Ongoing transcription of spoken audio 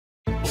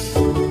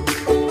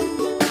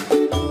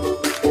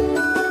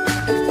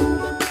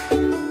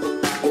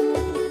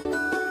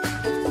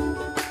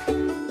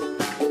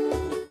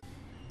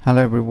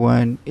Hello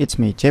everyone, it's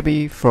me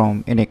JB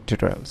from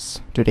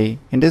UniqueTutorials. Today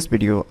in this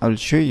video I'll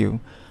show you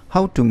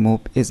how to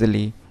move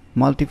easily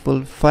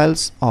multiple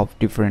files of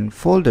different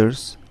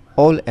folders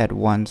all at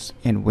once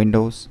in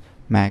Windows,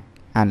 Mac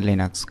and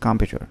Linux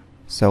computer.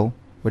 So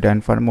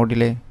without further more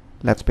delay,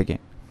 let's begin.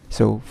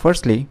 So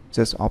firstly,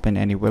 just open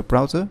any web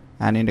browser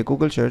and in the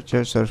Google search,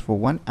 just search for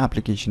one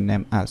application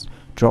name as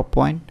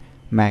Droppoint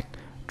Mac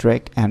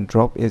Drag and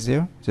drop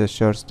easier. Just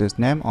search this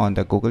name on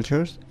the Google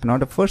search, and on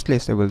the first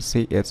list you will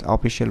see its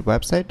official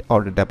website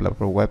or the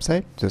developer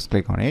website. Just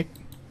click on it.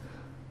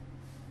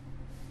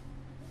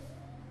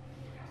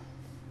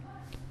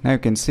 Now you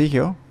can see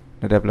here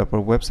the developer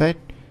website.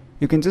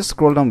 You can just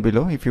scroll down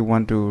below if you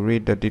want to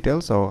read the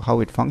details or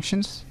how it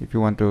functions, if you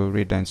want to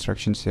read the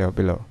instructions here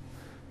below.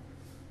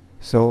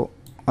 So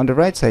on the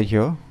right side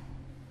here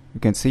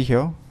you can see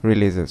here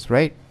releases,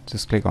 right?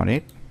 Just click on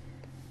it.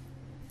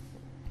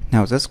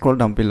 Now just scroll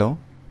down below.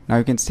 Now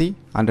you can see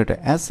under the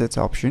assets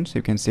options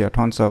you can see a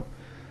tons of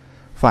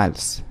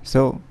files.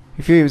 So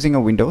if you're using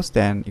a Windows,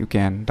 then you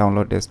can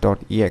download this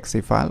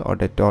 .exe file or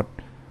the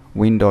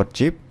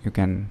 .win.zip. You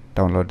can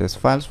download these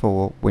files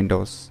for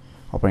Windows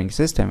operating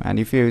system, and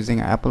if you're using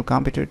an Apple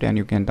computer, then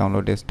you can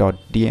download this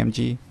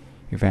 .dmg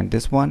event,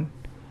 this one.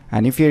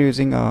 And if you're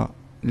using a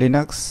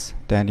Linux,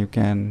 then you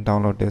can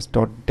download this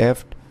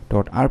 .def,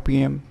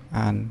 .rpm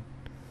and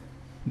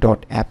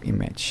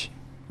 .appimage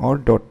or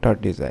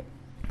 .dz.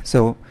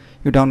 So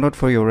you download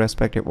for your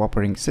respective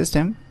operating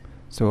system.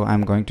 So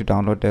I'm going to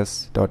download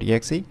this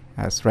 .exe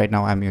as right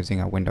now I'm using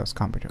a Windows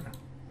computer.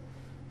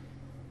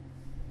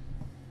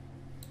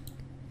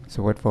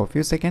 So wait for a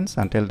few seconds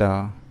until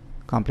the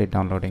complete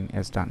downloading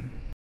is done.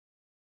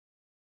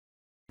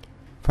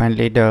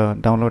 Finally the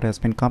download has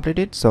been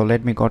completed, so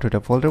let me go to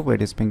the folder where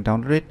it is being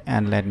downloaded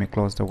and let me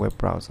close the web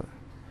browser.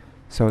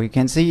 So you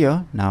can see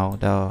here now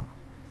the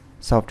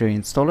software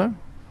installer.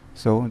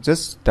 So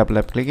just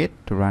double click it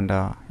to run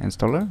the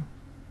installer.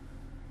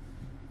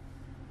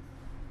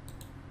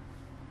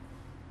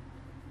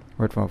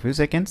 Wait for a few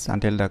seconds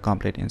until the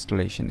complete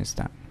installation is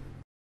done.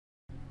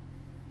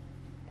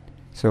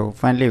 So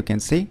finally you can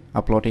see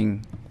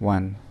uploading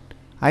one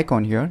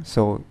icon here.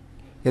 So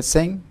it's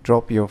saying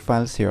drop your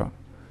files here.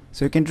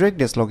 So you can drag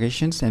these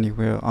locations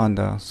anywhere on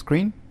the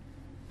screen.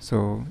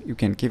 So you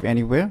can keep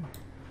anywhere.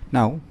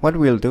 Now what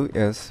we'll do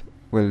is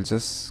we'll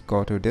just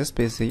go to this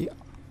PC,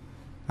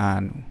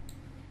 and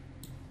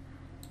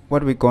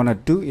what we're gonna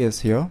do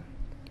is here,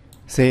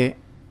 say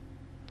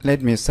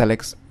let me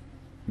select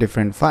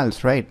different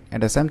files, right? At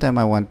the same time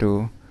I want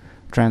to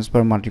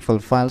transfer multiple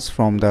files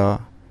from the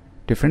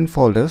different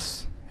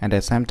folders at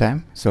the same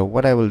time. So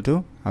what I will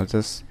do, I'll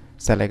just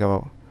select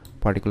a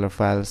particular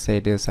file, say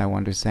this I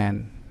want to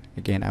send.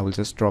 Again I will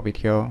just drop it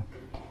here,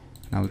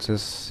 and I'll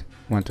just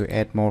want to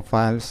add more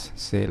files,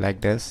 say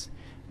like this.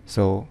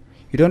 So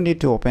you don't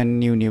need to open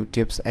new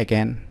tabs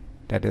again,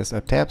 that is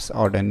a tabs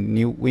or the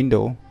new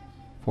window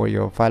for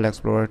your file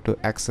explorer to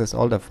access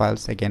all the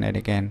files again and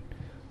again,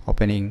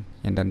 opening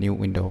in the new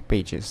window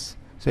pages.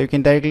 So you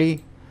can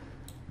directly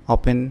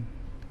open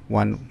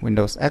one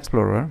Windows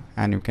Explorer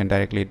and you can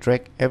directly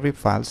drag every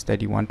files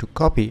that you want to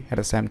copy at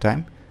the same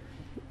time.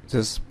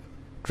 Just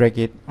drag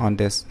it on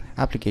this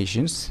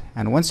applications,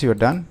 and once you're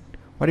done,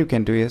 what you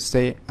can do is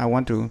say I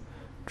want to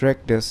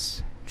drag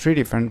this 3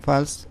 different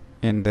files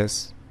in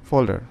this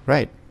folder,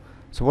 right?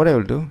 So what I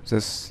will do,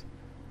 just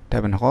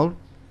tap and hold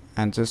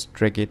and just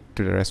drag it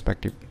to the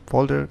respective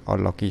folder or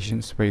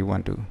locations where you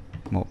want to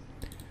move.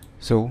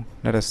 So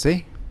let us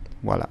say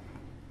voila.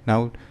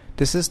 Now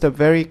this is the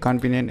very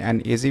convenient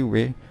and easy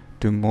way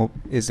to move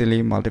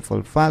easily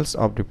multiple files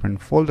of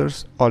different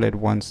folders all at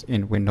once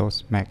in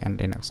Windows, Mac and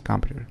Linux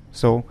computer.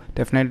 So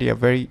definitely a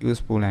very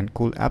useful and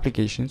cool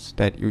applications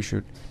that you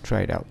should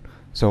try it out.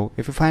 So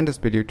if you find this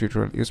video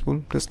tutorial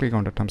useful, please click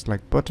on the thumbs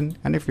like button,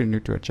 and if you're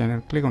new to our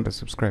channel, click on the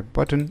subscribe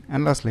button,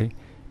 and lastly,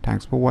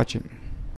 thanks for watching.